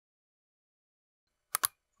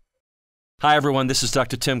Hi, everyone. This is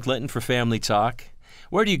Dr. Tim Clinton for Family Talk.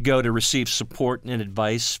 Where do you go to receive support and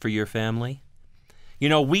advice for your family? You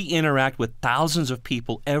know, we interact with thousands of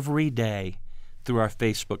people every day through our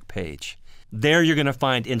Facebook page. There you're going to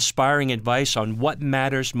find inspiring advice on what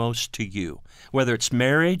matters most to you. Whether it's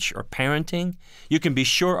marriage or parenting, you can be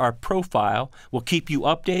sure our profile will keep you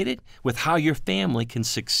updated with how your family can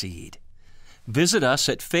succeed. Visit us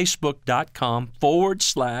at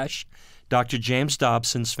facebook.com/Dr. James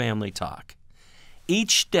Dobson's Family Talk.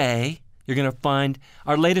 Each day, you're going to find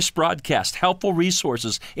our latest broadcast, helpful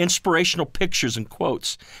resources, inspirational pictures and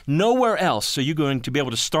quotes. Nowhere else are you going to be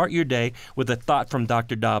able to start your day with a thought from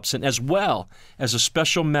Dr. Dobson, as well as a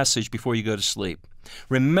special message before you go to sleep.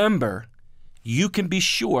 Remember, you can be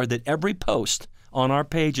sure that every post on our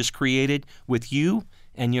page is created with you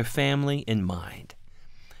and your family in mind.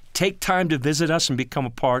 Take time to visit us and become a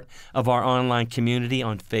part of our online community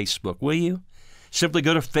on Facebook, will you? Simply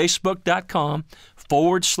go to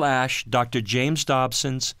facebook.com/Dr. James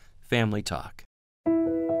Dobson's Family Talk.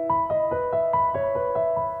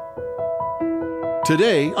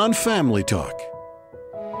 Today on Family Talk.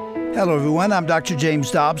 Hello, everyone. I'm Dr.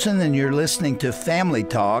 James Dobson, and you're listening to Family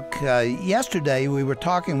Talk. Yesterday, we were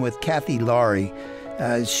talking with Cathe Laurie.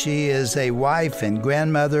 She is a wife and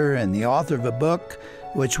grandmother and the author of a book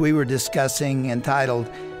which we were discussing entitled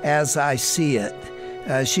As I See It.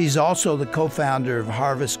 She's also the co-founder of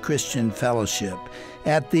Harvest Christian Fellowship.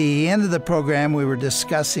 At the end of the program, we were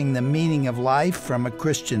discussing the meaning of life from a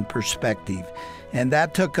Christian perspective. And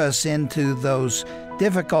that took us into those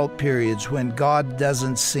difficult periods when God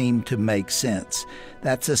doesn't seem to make sense.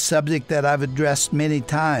 That's a subject that I've addressed many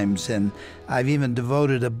times, and I've even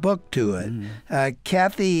devoted a book to it.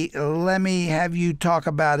 Cathe, let me have you talk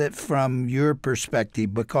about it from your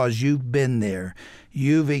perspective, because you've been there.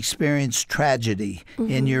 You've experienced tragedy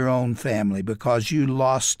in your own family because you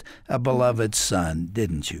lost a beloved son,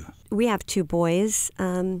 didn't you? We have two boys.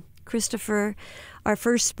 Christopher, our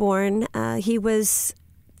firstborn, he was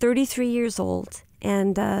 33 years old,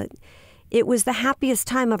 and it was the happiest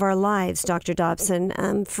time of our lives, Dr. Dobson.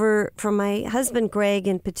 For my husband, Greg,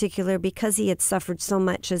 in particular, because he had suffered so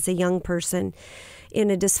much as a young person in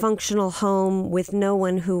a dysfunctional home with no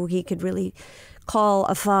one who he could really call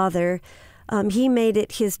a father, he made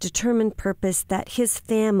it his determined purpose that his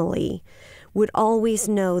family would always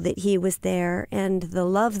know that he was there and the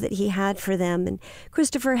love that he had for them. And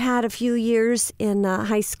Christopher had a few years in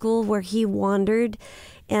high school where he wandered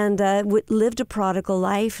and lived a prodigal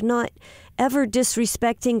life, not ever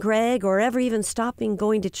disrespecting Greg or ever even stopping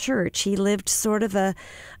going to church. He lived sort of a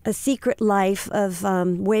secret life of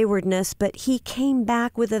waywardness, but he came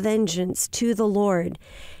back with a vengeance to the Lord.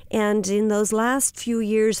 And in those last few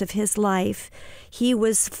years of his life, he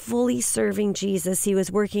was fully serving Jesus. He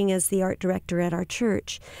was working as the art director at our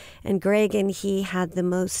church. And Greg and he had the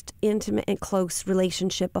most intimate and close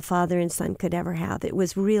relationship a father and son could ever have. It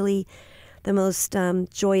was really the most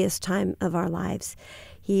joyous time of our lives.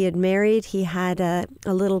 He had married. He had a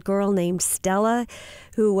little girl named Stella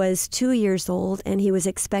who was 2 years old, and he was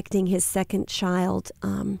expecting his second child,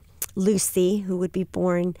 Lucy, who would be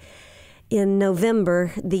born in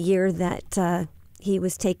November, the year that he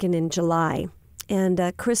was taken in July. And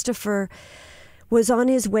Christopher was on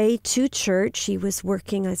his way to church. He was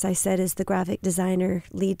working, as I said, as the graphic designer,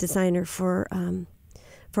 lead designer for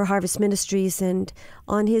Harvest Ministries. And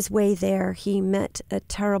on his way there, he met a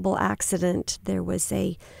terrible accident. There was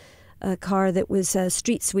a car that was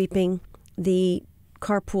street sweeping the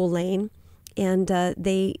carpool lane. And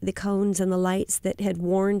the cones and the lights that had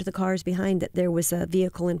warned the cars behind that there was a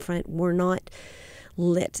vehicle in front were not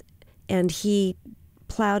lit. And he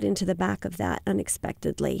plowed into the back of that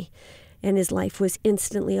unexpectedly. And his life was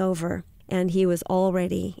instantly over. And he was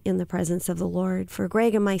already in the presence of the Lord. For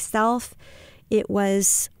Greg and myself, it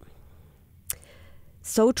was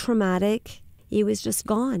so traumatic. He was just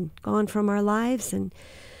gone from our lives. And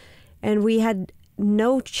we had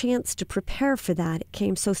no chance to prepare for that. It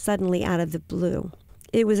came so suddenly out of the blue.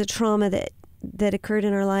 It was a trauma that occurred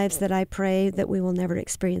in our lives that I pray that we will never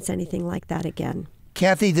experience anything like that again.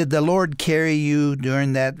 Cathe, did the Lord carry you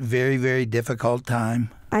during that very, very difficult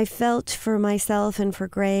time? I felt for myself and for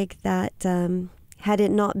Greg that had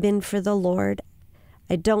it not been for the Lord,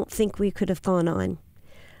 I don't think we could have gone on.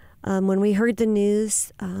 When we heard the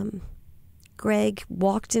news, Greg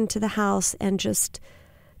walked into the house and just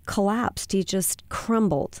collapsed. He just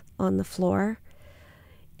crumbled on the floor.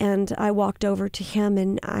 And I walked over to him,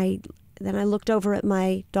 and then I looked over at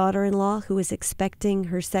my daughter-in-law who was expecting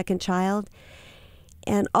her second child.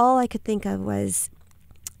 And all I could think of was,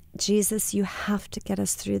 Jesus, you have to get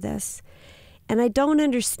us through this. And I don't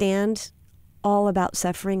understand all about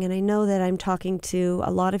suffering, and I know that I'm talking to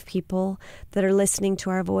a lot of people that are listening to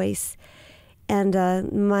our voice. And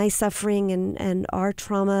my suffering and our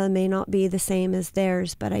trauma may not be the same as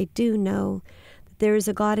theirs, but I do know that there is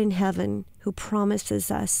a God in heaven who promises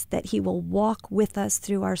us that he will walk with us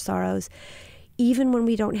through our sorrows. Even when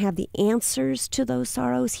we don't have the answers to those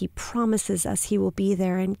sorrows, he promises us he will be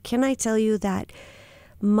there. And can I tell you that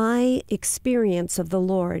my experience of the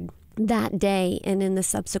Lord that day and in the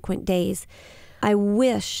subsequent days, I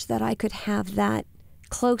wish that I could have that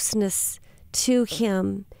closeness to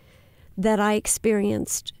him that I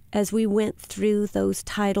experienced as we went through those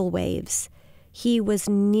tidal waves. He was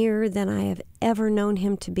nearer than I have ever known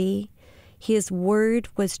him to be. His word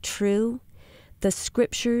was true. The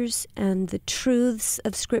scriptures and the truths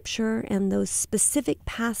of scripture and those specific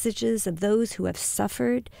passages of those who have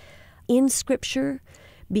suffered in scripture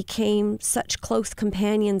became such close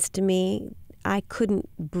companions to me. I couldn't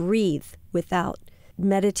breathe without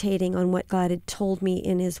meditating on what God had told me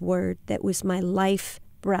in his word. That was my life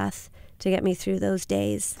breath to get me through those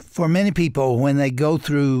days. For many people, when they go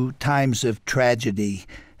through times of tragedy,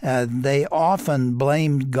 they often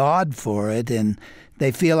blame God for it, and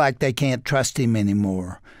they feel like they can't trust him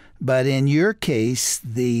anymore. But in your case,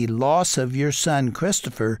 the loss of your son,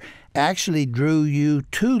 Christopher, actually drew you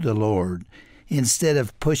to the Lord instead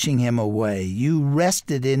of pushing him away. You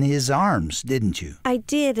rested in his arms, didn't you? I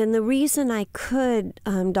did, and the reason I could,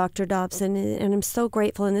 Dr. Dobson, and I'm so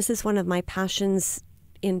grateful, and this is one of my passions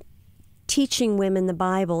in teaching women the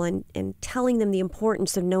Bible and telling them the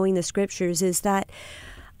importance of knowing the scriptures, is that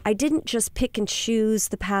I didn't just pick and choose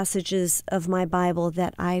the passages of my Bible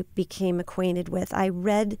that I became acquainted with. I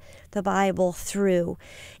read the Bible through,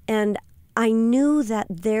 and I knew that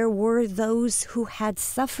there were those who had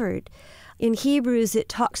suffered. In Hebrews, it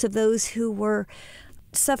talks of those who were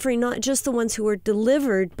suffering, not just the ones who were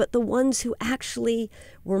delivered, but the ones who actually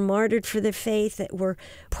were martyred for their faith, that were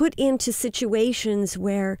put into situations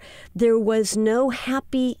where there was no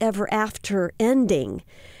happy ever after ending.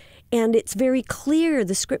 And it's very clear,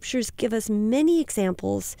 the scriptures give us many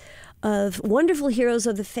examples of wonderful heroes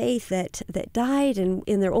of the faith that died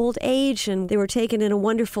in their old age, and they were taken in a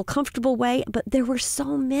wonderful, comfortable way. But there were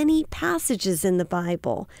so many passages in the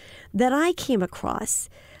Bible that I came across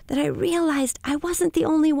that I realized I wasn't the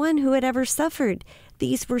only one who had ever suffered.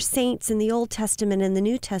 These were saints in the Old Testament and the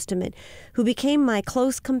New Testament who became my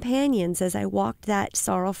close companions as I walked that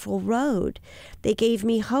sorrowful road. They gave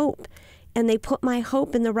me hope, and they put my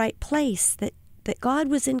hope in the right place, that God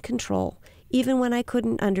was in control, even when I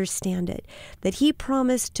couldn't understand it, that he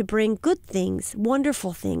promised to bring good things,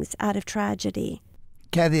 wonderful things out of tragedy.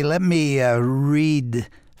 Cathe, let me read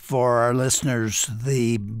for our listeners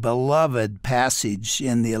the beloved passage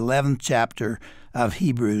in the 11th chapter of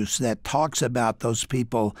Hebrews that talks about those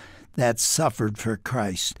people that suffered for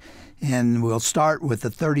Christ. And we'll start with the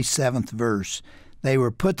 37th verse. They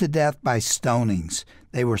were put to death by stonings.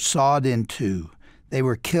 They were sawed in two. They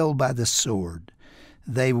were killed by the sword.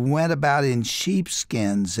 They went about in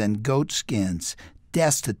sheepskins and goatskins,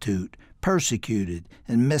 destitute, persecuted,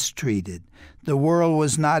 and mistreated. The world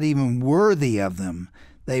was not even worthy of them.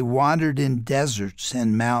 They wandered in deserts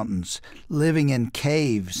and mountains, living in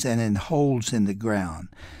caves and in holes in the ground.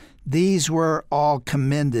 These were all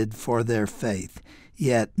commended for their faith,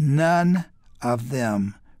 yet none of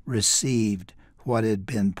them received what had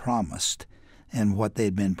been promised. And what they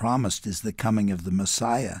had been promised is the coming of the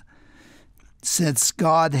Messiah. Since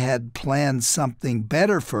God had planned something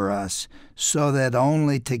better for us, so that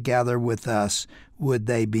only together with us would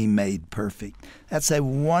they be made perfect. That's a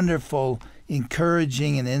wonderful,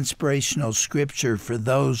 encouraging, and inspirational scripture for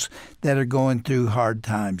those that are going through hard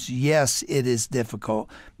times. Yes, it is difficult,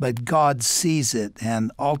 but God sees it,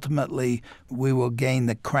 and ultimately we will gain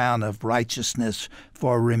the crown of righteousness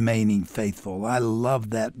for remaining faithful. I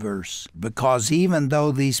love that verse, because even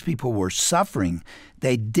though these people were suffering,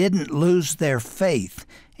 they didn't lose their faith,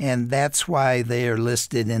 and that's why they are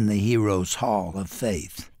listed in the Heroes Hall of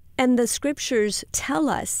Faith. And the scriptures tell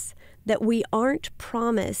us that we aren't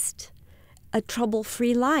promised a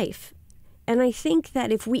trouble-free life. And I think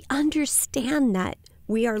that if we understand that,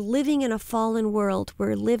 we are living in a fallen world.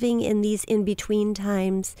 We're living in these in-between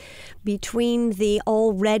times, between the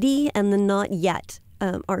already and the not yet.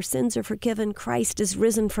 Our sins are forgiven. Christ is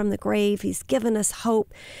risen from the grave. He's given us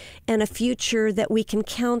hope and a future that we can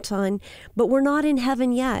count on, but we're not in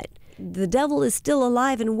heaven yet. The devil is still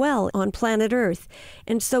alive and well on planet Earth.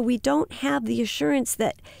 And so we don't have the assurance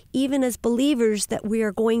that even as believers that we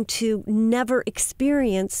are going to never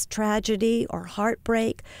experience tragedy or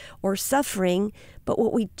heartbreak or suffering. But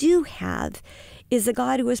what we do have is a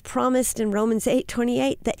God who has promised in Romans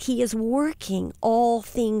 8:28 that he is working all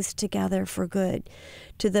things together for good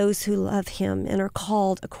to those who love him and are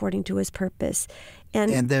called according to his purpose.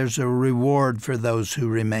 And there's a reward for those who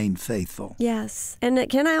remain faithful. Yes. And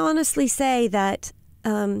can I honestly say that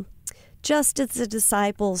just as the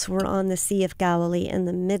disciples were on the Sea of Galilee in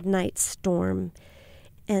the midnight storm,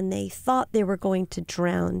 and they thought they were going to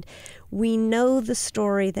drown, we know the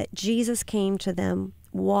story that Jesus came to them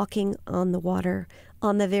walking on the water,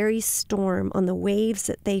 on the very storm, on the waves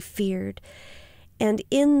that they feared. And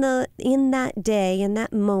in that day, in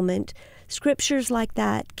that moment, scriptures like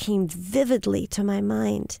that came vividly to my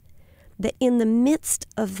mind, that in the midst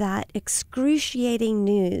of that excruciating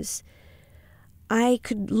news, I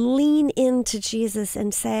could lean into Jesus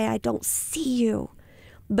and say, I don't see you,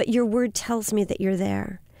 but your word tells me that you're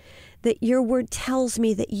there. That your word tells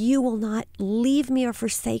me that you will not leave me or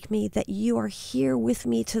forsake me, that you are here with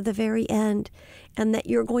me to the very end, and that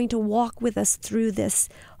you're going to walk with us through this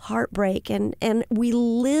heartbreak. And we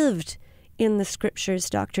lived in the scriptures,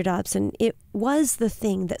 Dr. Dobson. It was the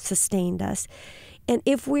thing that sustained us. And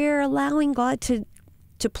if we're allowing God to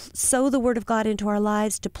sow the word of God into our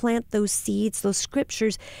lives, to plant those seeds, those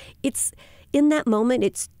scriptures, it's in that moment,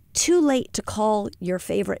 it's too late to call your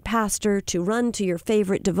favorite pastor, to run to your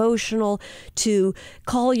favorite devotional, to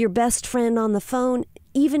call your best friend on the phone.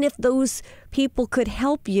 Even if those people could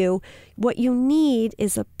help you, what you need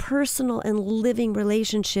is a personal and living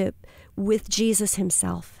relationship with Jesus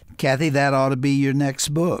himself. Cathe, that ought to be your next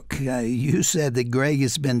book. You said that Greg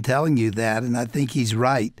has been telling you that, and I think he's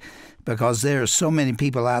right, because there are so many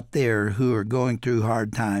people out there who are going through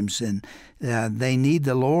hard times, and they need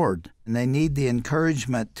the Lord, and they need the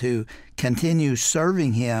encouragement to continue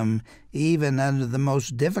serving him even under the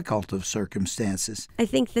most difficult of circumstances. I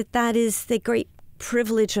think that is the great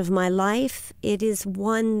privilege of my life. It is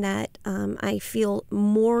one that I feel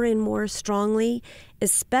more and more strongly,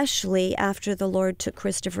 especially after the Lord took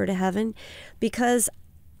Christopher to heaven, because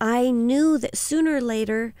I knew that sooner or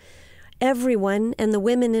later everyone and the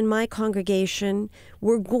women in my congregation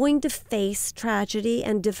were going to face tragedy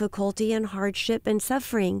and difficulty and hardship and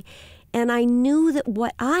suffering. And I knew that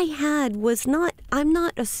what I had was I'm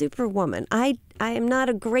not a superwoman. I am not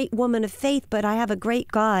a great woman of faith, but I have a great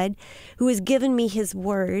God who has given me his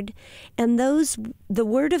word. And the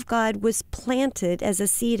word of God was planted as a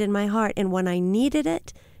seed in my heart. And when I needed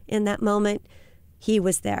it in that moment, he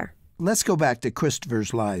was there. Let's go back to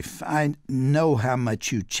Christopher's life. I know how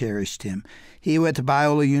much you cherished him. He went to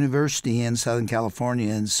Biola University in Southern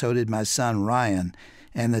California, and so did my son, Ryan.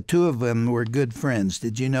 And the two of them were good friends.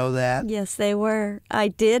 Did you know that? Yes, they were. I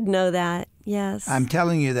did know that, yes. I'm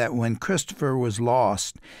telling you that when Christopher was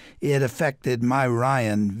lost, it affected my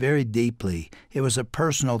Ryan very deeply. It was a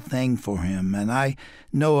personal thing for him, and I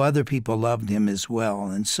know other people loved him as well.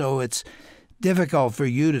 And so it's difficult for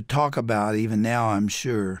you to talk about even now, I'm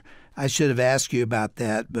sure. I should have asked you about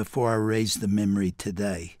that before I raised the memory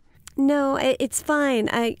today. No, it's fine.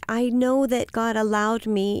 I know that God allowed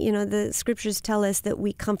me, the scriptures tell us that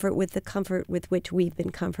we comfort with the comfort with which we've been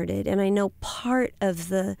comforted. And I know part of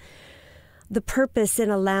the purpose in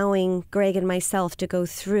allowing Greg and myself to go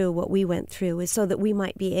through what we went through is so that we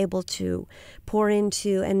might be able to pour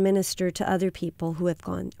into and minister to other people who have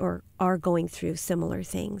gone or are going through similar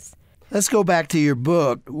things. Let's go back to your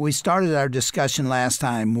book. We started our discussion last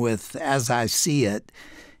time with As I See It,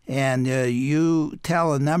 and you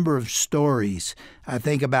tell a number of stories, I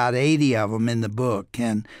think about 80 of them in the book,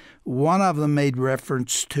 and one of them made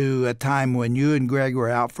reference to a time when you and Greg were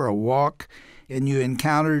out for a walk, and you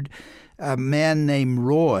encountered a man named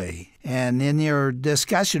Roy, and in your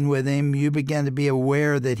discussion with him, you began to be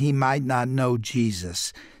aware that he might not know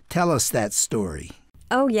Jesus. Tell us that story.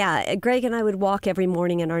 Oh, yeah. Greg and I would walk every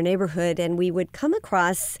morning in our neighborhood, and we would come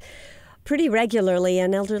across pretty regularly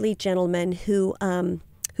an elderly gentleman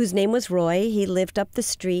whose name was Roy. He lived up the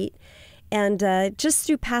street. And just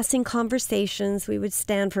through passing conversations, we would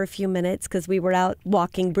stand for a few minutes because we were out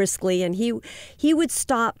walking briskly. And he would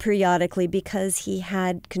stop periodically because he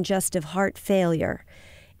had congestive heart failure.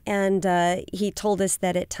 And he told us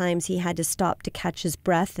that at times he had to stop to catch his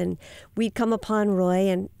breath. And we'd come upon Roy,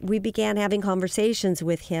 and we began having conversations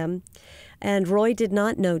with him. And Roy did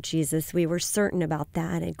not know Jesus. We were certain about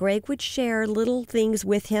that. And Greg would share little things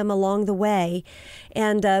with him along the way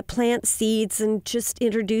and plant seeds and just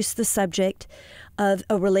introduce the subject of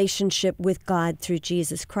a relationship with God through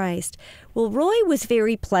Jesus Christ. Well, Roy was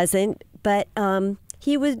very pleasant, but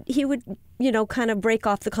he would kind of break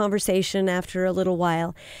off the conversation after a little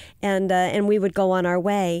while, and we would go on our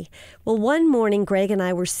way. Well, one morning, Greg and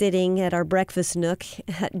I were sitting at our breakfast nook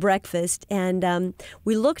at breakfast, and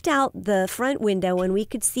we looked out the front window, and we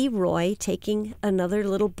could see Roy taking another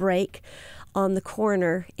little break on the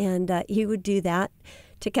corner, and he would do that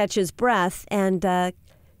to catch his breath. And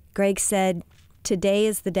Greg said, "Today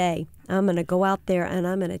is the day. I'm going to go out there, and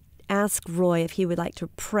I'm going to ask Roy if he would like to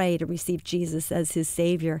pray to receive Jesus as his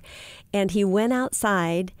Savior." And he went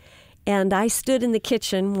outside, and I stood in the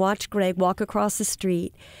kitchen, watched Greg walk across the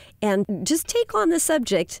street, and just take on the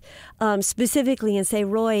subject specifically and say,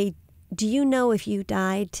 "Roy, do you know if you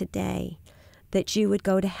died today that you would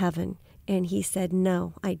go to heaven?" And he said,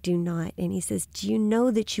 "No, I do not." And he says, "Do you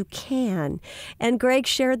know that you can?" And Greg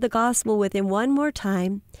shared the gospel with him one more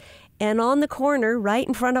time. And on the corner, right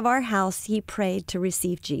in front of our house, he prayed to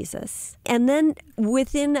receive Jesus. And then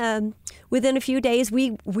within a few days,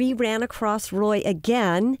 we ran across Roy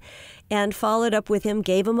again and followed up with him,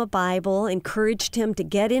 gave him a Bible, encouraged him to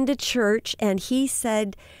get into church. And he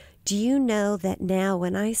said, "Do you know that now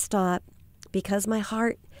when I stop, because my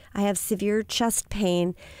heart, I have severe chest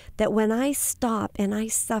pain, that when I stop and I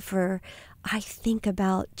suffer, I think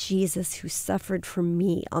about Jesus who suffered for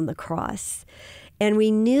me on the cross." And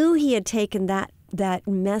we knew he had taken that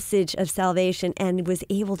message of salvation and was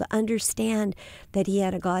able to understand that he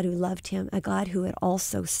had a God who loved him, a God who had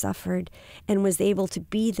also suffered and was able to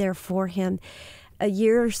be there for him. A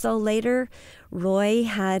year or so later, Roy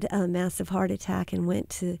had a massive heart attack and went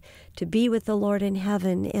to be with the Lord in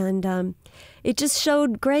heaven. And it just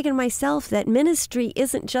showed Greg and myself that ministry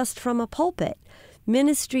isn't just from a pulpit.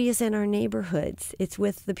 Ministry is in our neighborhoods. It's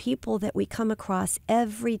with the people that we come across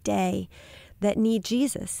every day that need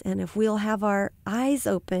Jesus. And if we'll have our eyes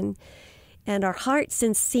open and our hearts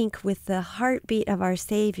in sync with the heartbeat of our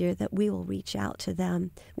Savior, that we will reach out to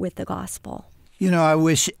them with the gospel. I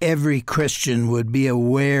wish every Christian would be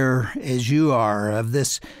aware, as you are, of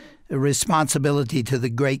this responsibility to the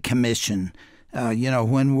Great Commission.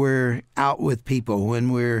 When we're out with people,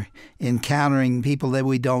 when we're encountering people that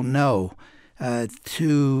we don't know,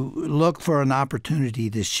 to look for an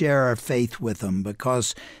opportunity to share our faith with them,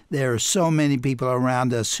 because there are so many people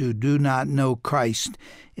around us who do not know Christ,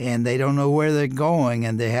 and they don't know where they're going,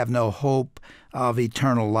 and they have no hope of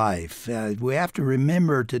eternal life. We have to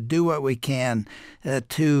remember to do what we can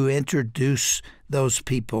to introduce those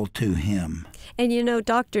people to Him. And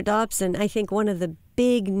Dr. Dobson, I think one of the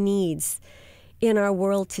big needs in our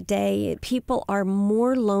world today, people are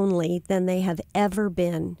more lonely than they have ever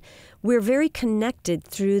been. We're very connected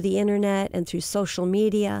through the internet and through social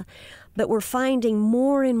media, but we're finding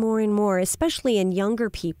more and more and more, especially in younger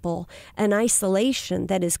people, an isolation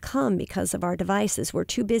that has come because of our devices. We're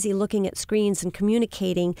too busy looking at screens and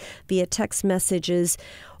communicating via text messages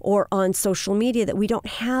or on social media that we don't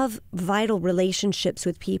have vital relationships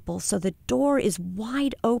with people. So the door is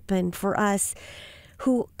wide open for us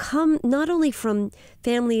who come not only from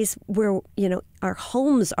families where, our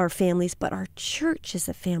homes are families, but our church is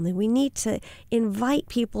a family. We need to invite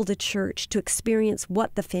people to church to experience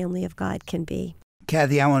what the family of God can be.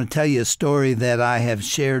 Cathe, I want to tell you a story that I have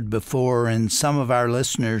shared before, and some of our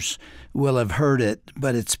listeners will have heard it,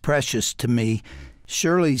 but it's precious to me.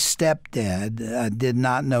 Shirley's stepdad did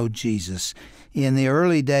not know Jesus. In the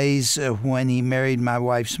early days when he married my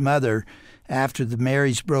wife's mother, after the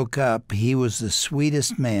marriage broke up, he was the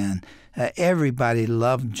sweetest man. Everybody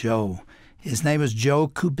loved Joe. His name was Joe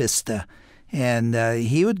Kubista, and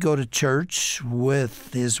he would go to church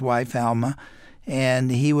with his wife, Alma,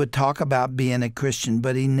 and he would talk about being a Christian,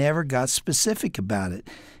 but he never got specific about it.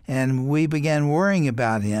 And we began worrying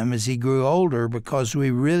about him as he grew older because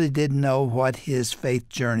we really didn't know what his faith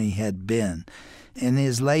journey had been. In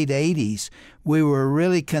his late 80s, we were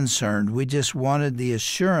really concerned. We just wanted the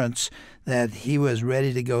assurance that he was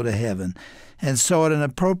ready to go to heaven. And so at an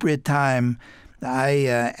appropriate time, I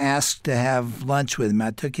asked to have lunch with him.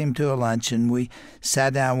 I took him to a lunch, and we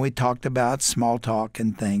sat down. We talked about small talk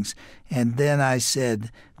and things. And then I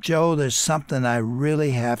said, "Joe, there's something I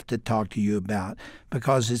really have to talk to you about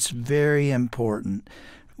because it's very important.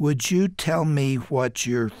 Would you tell me what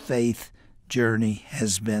your faith journey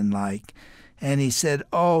has been like?" And he said,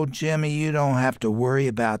 "Oh, Jimmy, you don't have to worry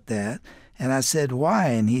about that." And I said, "Why?"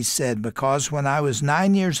 And he said, "Because when I was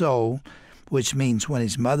 9 years old," which means when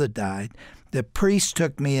his mother died, "the priest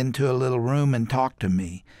took me into a little room and talked to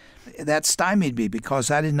me." That stymied me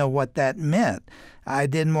because I didn't know what that meant. I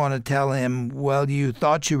didn't want to tell him, "Well, you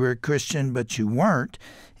thought you were a Christian, but you weren't."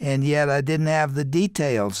 And yet I didn't have the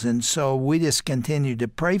details. And so we just continued to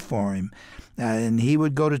pray for him. And he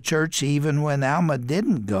would go to church even when Alma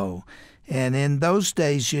didn't go. And in those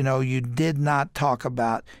days, you did not talk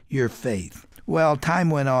about your faith. Well, time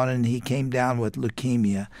went on, and he came down with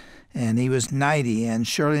leukemia, and he was 90, and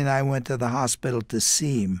Shirley and I went to the hospital to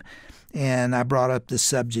see him, and I brought up the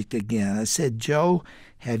subject again. I said, Joe,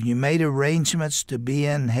 have you made arrangements to be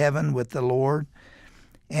in heaven with the Lord?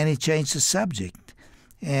 And he changed the subject,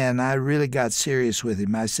 and I really got serious with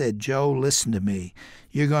him. I said, Joe, listen to me.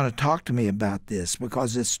 You're going to talk to me about this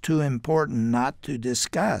because it's too important not to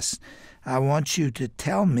discuss. I want you to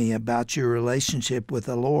tell me about your relationship with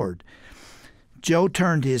the Lord. Joe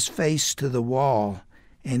turned his face to the wall,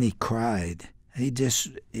 and he cried. He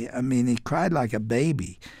cried like a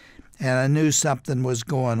baby. And I knew something was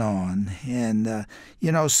going on. And,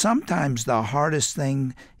 sometimes the hardest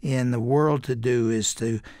thing in the world to do is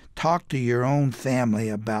to talk to your own family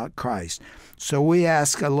about Christ. So we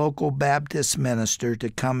asked a local Baptist minister to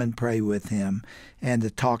come and pray with him and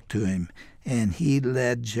to talk to him. And he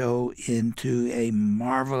led Joe into a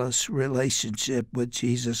marvelous relationship with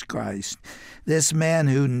Jesus Christ. This man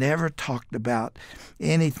who never talked about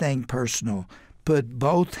anything personal put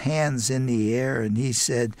both hands in the air, and he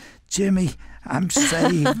said, Jimmy, I'm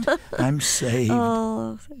saved. I'm saved.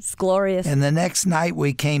 Oh, it's glorious. And the next night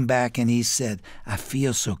we came back, and he said, I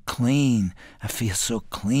feel so clean. I feel so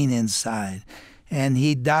clean inside. And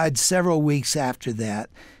he died several weeks after that.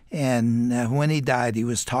 And when he died, he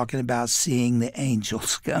was talking about seeing the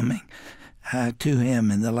angels coming to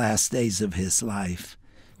him in the last days of his life.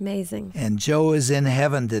 Amazing. And Joe is in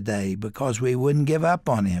heaven today because we wouldn't give up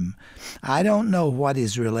on him. I don't know what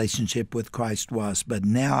his relationship with Christ was, but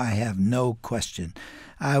now I have no question.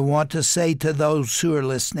 I want to say to those who are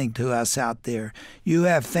listening to us out there, you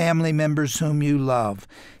have family members whom you love.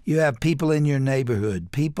 You have people in your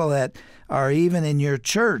neighborhood, people that are even in your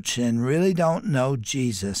church and really don't know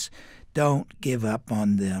Jesus. Don't give up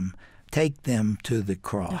on them. Take them to the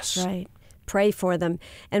cross. That's right. Pray for them,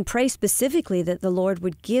 and pray specifically that the Lord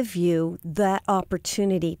would give you that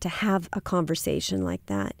opportunity to have a conversation like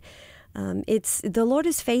that. The Lord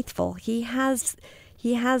is faithful. He has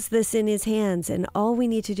this in His hands, and all we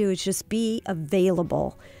need to do is just be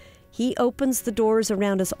available. He opens the doors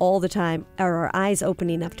around us all the time, or our eyes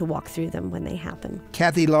opening up to walk through them when they happen.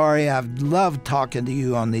 Cathe Laurie, I've loved talking to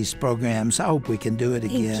you on these programs. I hope we can do it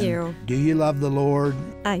again. Thank you. Do you love the Lord?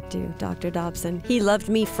 I do, Dr. Dobson. He loved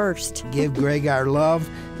me first. Give Greg our love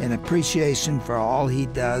and appreciation for all he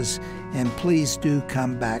does, and please do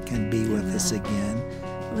come back and be with us again.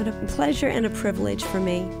 What a pleasure and a privilege for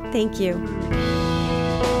me. Thank you.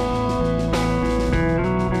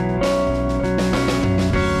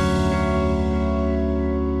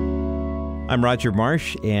 I'm Roger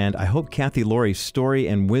Marsh, and I hope Cathe Laurie's story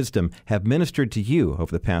and wisdom have ministered to you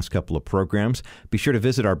over the past couple of programs. Be sure to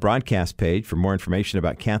visit our broadcast page for more information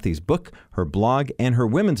about Cathe's book, her blog, and her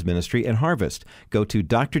women's ministry at Harvest. Go to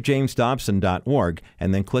drjamesdobson.org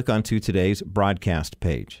and then click onto today's broadcast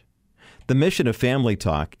page. The mission of Family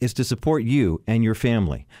Talk is to support you and your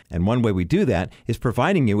family. And one way we do that is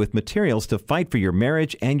providing you with materials to fight for your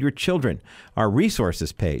marriage and your children. Our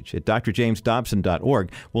resources page at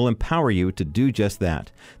drjamesdobson.org will empower you to do just that.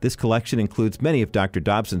 This collection includes many of Dr.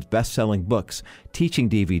 Dobson's best-selling books, teaching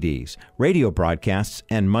DVDs, radio broadcasts,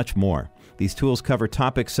 and much more. These tools cover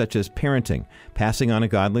topics such as parenting, passing on a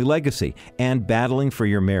godly legacy, and battling for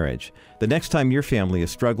your marriage. The next time your family is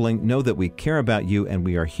struggling, know that we care about you and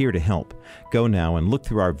we are here to help. Go now and look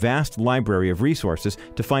through our vast library of resources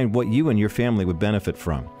to find what you and your family would benefit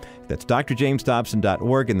from. That's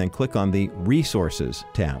drjamesdobson.org, and then click on the Resources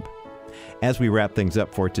tab. As we wrap things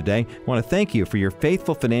up for today, I want to thank you for your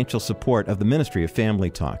faithful financial support of the ministry of Family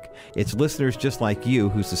Talk. It's listeners just like you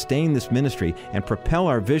who sustain this ministry and propel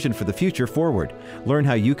our vision for the future forward. Learn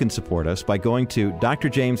how you can support us by going to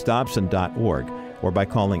drjamesdobson.org or by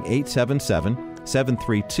calling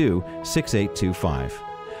 877-732-6825.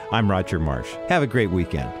 I'm Roger Marsh. Have a great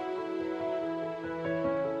weekend.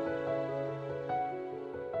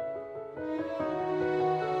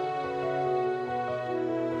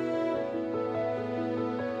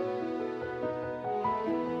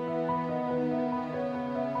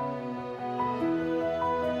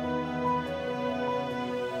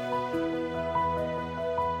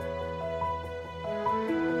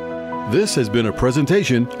 This has been a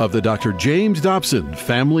presentation of the Dr. James Dobson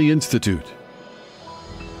Family Institute.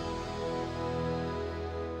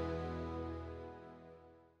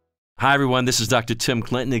 Hi, everyone. This is Dr. Tim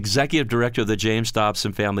Clinton, Executive Director of the James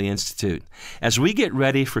Dobson Family Institute. As we get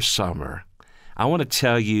ready for summer, I want to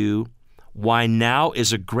tell you why now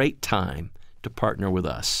is a great time to partner with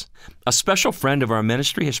us. A special friend of our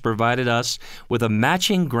ministry has provided us with a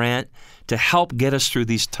matching grant to help get us through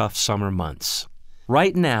these tough summer months.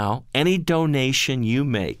 Right now, any donation you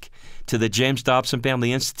make to the James Dobson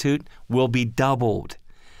Family Institute will be doubled.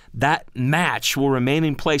 That match will remain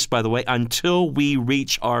in place, by the way, until we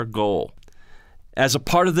reach our goal. As a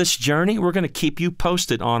part of this journey, we're going to keep you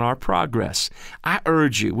posted on our progress. I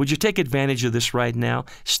urge you, would you take advantage of this right now?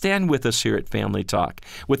 Stand with us here at Family Talk.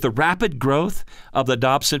 With the rapid growth of the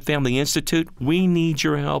Dobson Family Institute, we need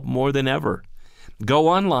your help more than ever. Go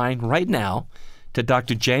online right now to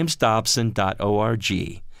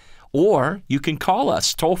drjamesdobson.org, or you can call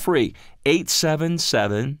us toll-free,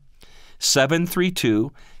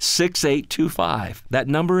 877-732-6825. That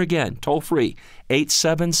number again, toll-free,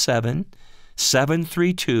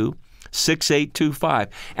 877-732-6825.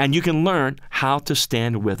 And you can learn how to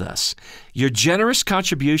stand with us. Your generous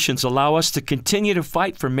contributions allow us to continue to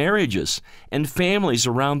fight for marriages and families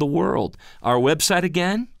around the world. Our website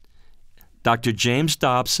again,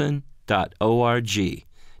 drjamesdobson.org,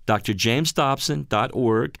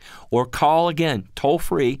 drjamesdobson.org, or call again,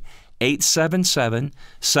 toll-free,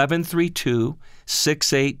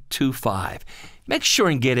 877-732-6825. Make sure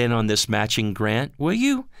and get in on this matching grant, will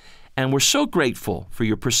you? And we're so grateful for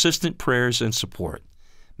your persistent prayers and support.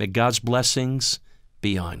 May God's blessings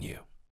be on you.